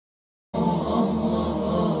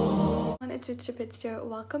it's Ridster Pidster.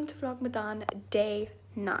 Welcome to Vlogmadan day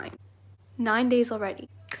 9. 9 days already.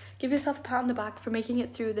 Give yourself a pat on the back for making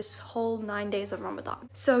it through this whole 9 days of Ramadan.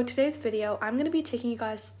 So today's video, I'm going to be taking you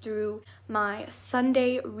guys through my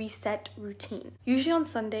Sunday reset routine. Usually on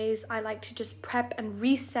Sundays, I like to just prep and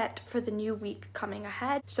reset for the new week coming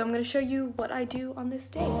ahead. So I'm going to show you what I do on this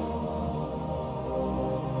day.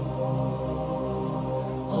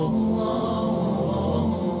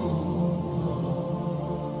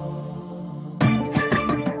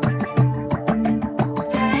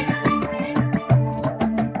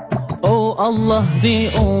 Allah the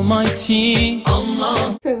Almighty,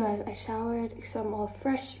 Allah. So guys, I showered so I'm all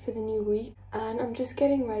fresh for the new week and I'm just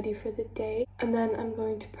getting ready for the day, and then I'm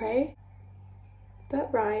going to pray. That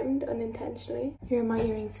rhymed unintentionally. Here are my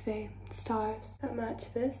earrings today. Stars that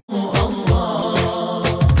match this. Allah,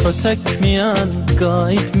 protect me and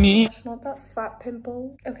guide me. It's not that fat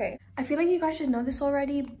pimple. Okay, I feel like you guys should know this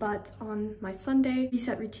already, but on my Sunday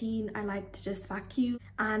reset routine, I like to just vacuum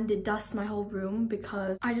and dust my whole room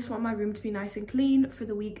because I just want my room to be nice and clean for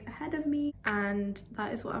the week ahead of me, and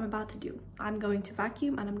that is what I'm about to do. I'm going to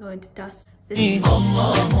vacuum and I'm going to dust this. Oh,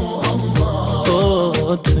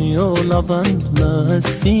 to your love and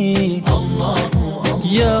mercy,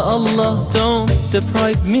 Ya Allah, don't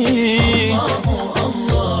deprive me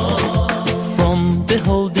from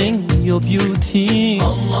beholding your beauty.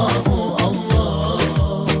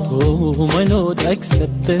 Oh my Lord,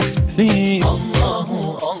 accept this plea.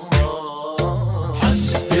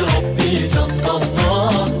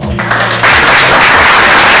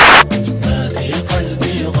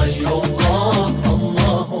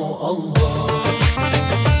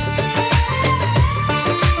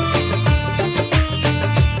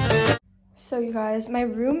 So you guys, my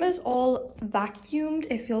room is all vacuumed.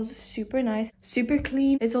 It feels super nice, super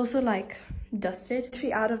clean. It's also like dusted.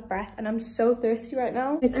 Actually out of breath and I'm so thirsty right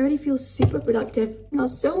now. I already feel super productive. Got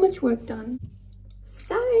so much work done.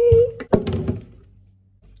 Psych!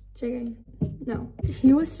 Checking. No.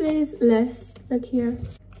 Here was today's list. Look here.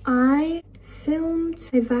 I filmed,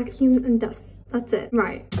 I vacuumed and dust. That's it.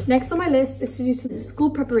 Right. Next on my list is to do some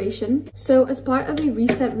school preparation. So as part of a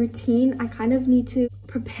reset routine, I kind of need to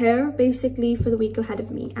prepare basically for the week ahead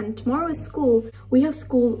of me. And tomorrow is school. We have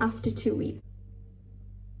school after 2 weeks.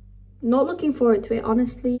 Not looking forward to it,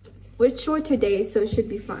 honestly. It's shorter days, so it should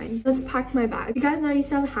be fine. Let's pack my bag. You guys know I used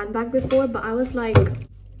to have a handbag before, but I was like,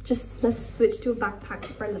 just let's switch to a backpack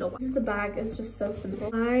for a little while. This is the bag. It's just so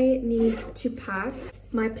simple. I need to pack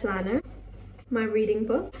my planner, my reading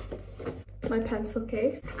book, my pencil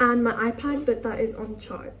case, and my iPad, but that is on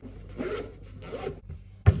charge.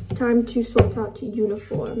 Time to sort out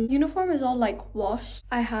uniform. Uniform is all like washed.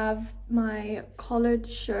 I have my collared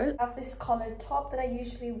shirt. I have this collared top that I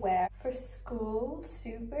usually wear for school.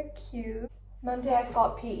 Super cute. Monday I've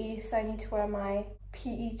got PE, so I need to wear my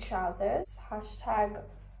PE trousers. Hashtag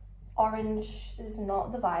orange is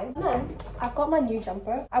not the vibe. And then I've got my new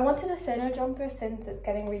jumper. I wanted a thinner jumper since it's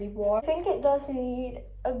getting really warm. I think it does need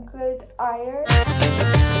a good iron.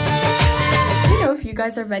 I don't know if you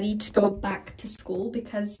guys are ready to go back to school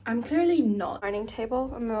because I'm clearly not. Ironing table,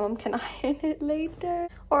 my mom can iron it later,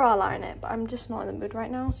 or I'll iron it, but I'm just not in the mood right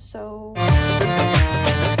now, so.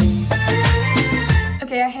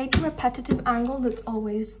 Okay, I hate the repetitive angle that's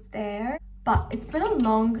always there. But it's been a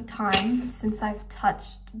long time since I've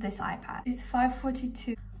touched this iPad. It's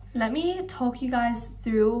 5:42. Let me talk you guys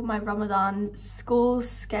through my Ramadan school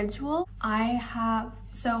schedule.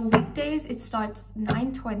 So weekdays it starts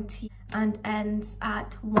 9:20 and ends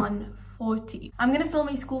at 1:40. I'm gonna film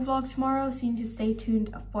a school vlog tomorrow, so you need to stay tuned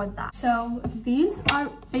for that. So these are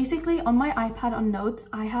basically on my iPad on notes.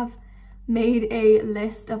 I have made a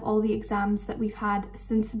list of all the exams that we've had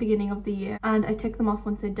since the beginning of the year, and I tick them off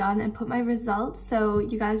once they're done and put my results, so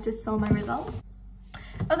you guys just saw my results.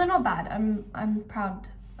 Oh, they're not bad. I'm proud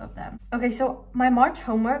of them. Okay, so my March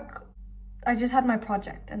homework, I just had my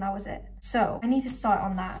project and that was it, so I need to start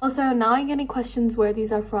on that. Also, now I'm getting questions where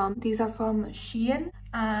these are from. These are from Shein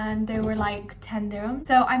and they were like 10 dirhams.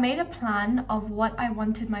 So I made a plan of what I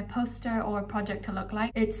wanted my poster or project to look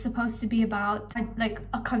like. It's supposed to be about like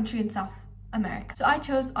a country in South America. So I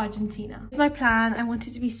chose Argentina. It's my plan. I want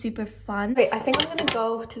it to be super fun. Wait, I think I'm gonna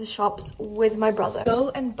go to the shops with my brother. Go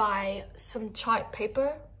and buy some chart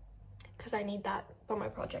paper because I need that for my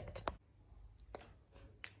project.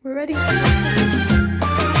 We're ready.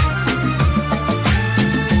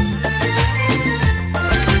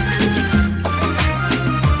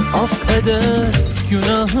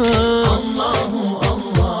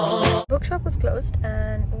 Bookshop was closed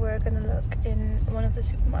and we're gonna look in one of the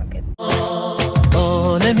supermarkets.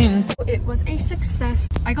 It was a success.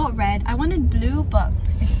 I got red. I wanted blue, but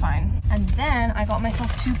it's fine. And then I got myself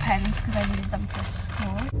 2 pens because I needed them for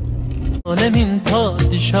school. Alemin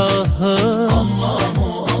padişahı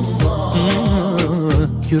Allahu Allah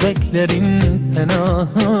Yüreklerin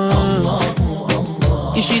penahı Allahu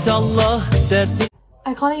Allah İşit Allah derdi.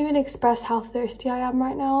 I can't even express how thirsty I am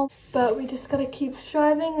right now, but we just gotta keep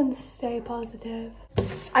striving and stay positive.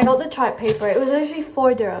 I got the chart paper. It was literally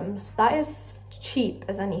 4 dirhams. That is cheap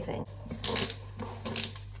as anything.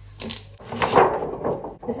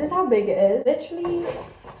 This is how big it is. Literally,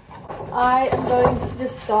 I am going to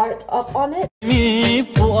just start up on it.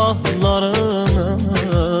 Bu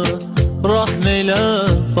ahlarını rahmeyle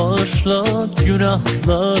bağışla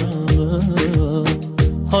günahlarını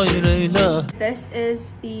hayreyle. This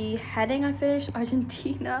is the heading I finished,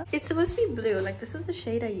 Argentina. It's supposed to be blue. Like, this is the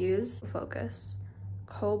shade I use. Focus.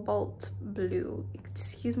 Cobalt blue.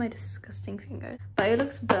 Excuse my disgusting finger. But it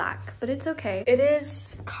looks black, but it's okay. It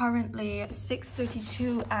is currently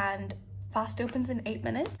 6:32 and fast opens in 8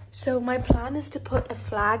 minutes. So my plan is to put a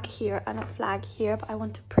flag here and a flag here, but I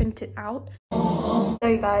want to print it out. So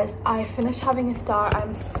you guys, I finished having iftar.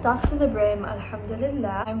 I'm stuffed to the brim,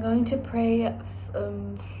 alhamdulillah. I'm going to pray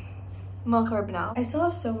Maghrib now. I still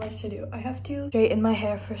have so much to do. I have to straighten my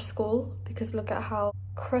hair for school because look at how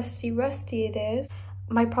crusty rusty it is.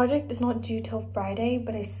 My project is not due till Friday,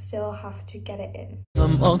 but I still have to get it in.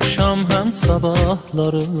 Hem akşam hem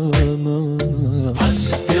sabahlarımı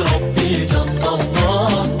Hasbi Rabbi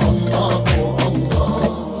Canlallah Allahu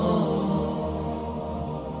Allah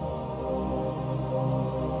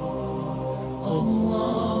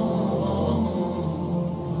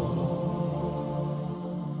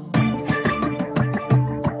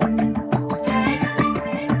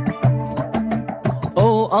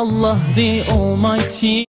Oh Allah the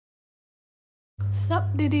Almighty. Sup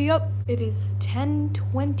diddy up. It is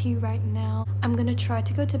 10:20 right now. I'm gonna try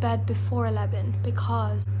to go to bed before 11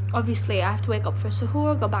 because obviously I have to wake up for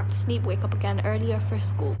suhoor, go back to sleep, wake up again earlier for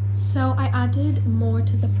school. So I added more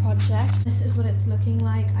to the project. This is what it's looking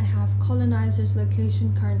like. I have colonizers,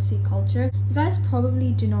 location, currency, culture. You guys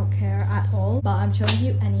probably do not care at all, but I'm showing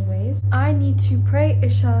you anyways. I need to pray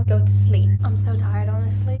Isha, go to sleep. I'm so tired,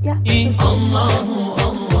 honestly. Yeah. Allahu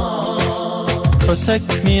Allah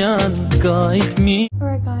protect me and guide me.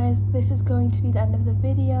 Alright guys, this is going to be the end of the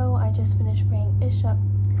video. I just finished praying Isha.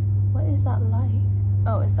 What is that light?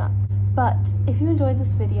 Oh, is that? But if you enjoyed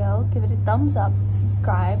this video, give it a thumbs up,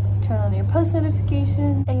 subscribe, turn on your post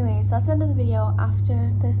notification. Anyways, that's the end of the video.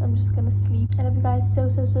 After this, I'm just gonna sleep. I love you guys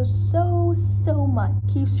so much.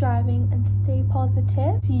 Keep striving and stay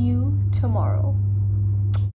positive. See you tomorrow.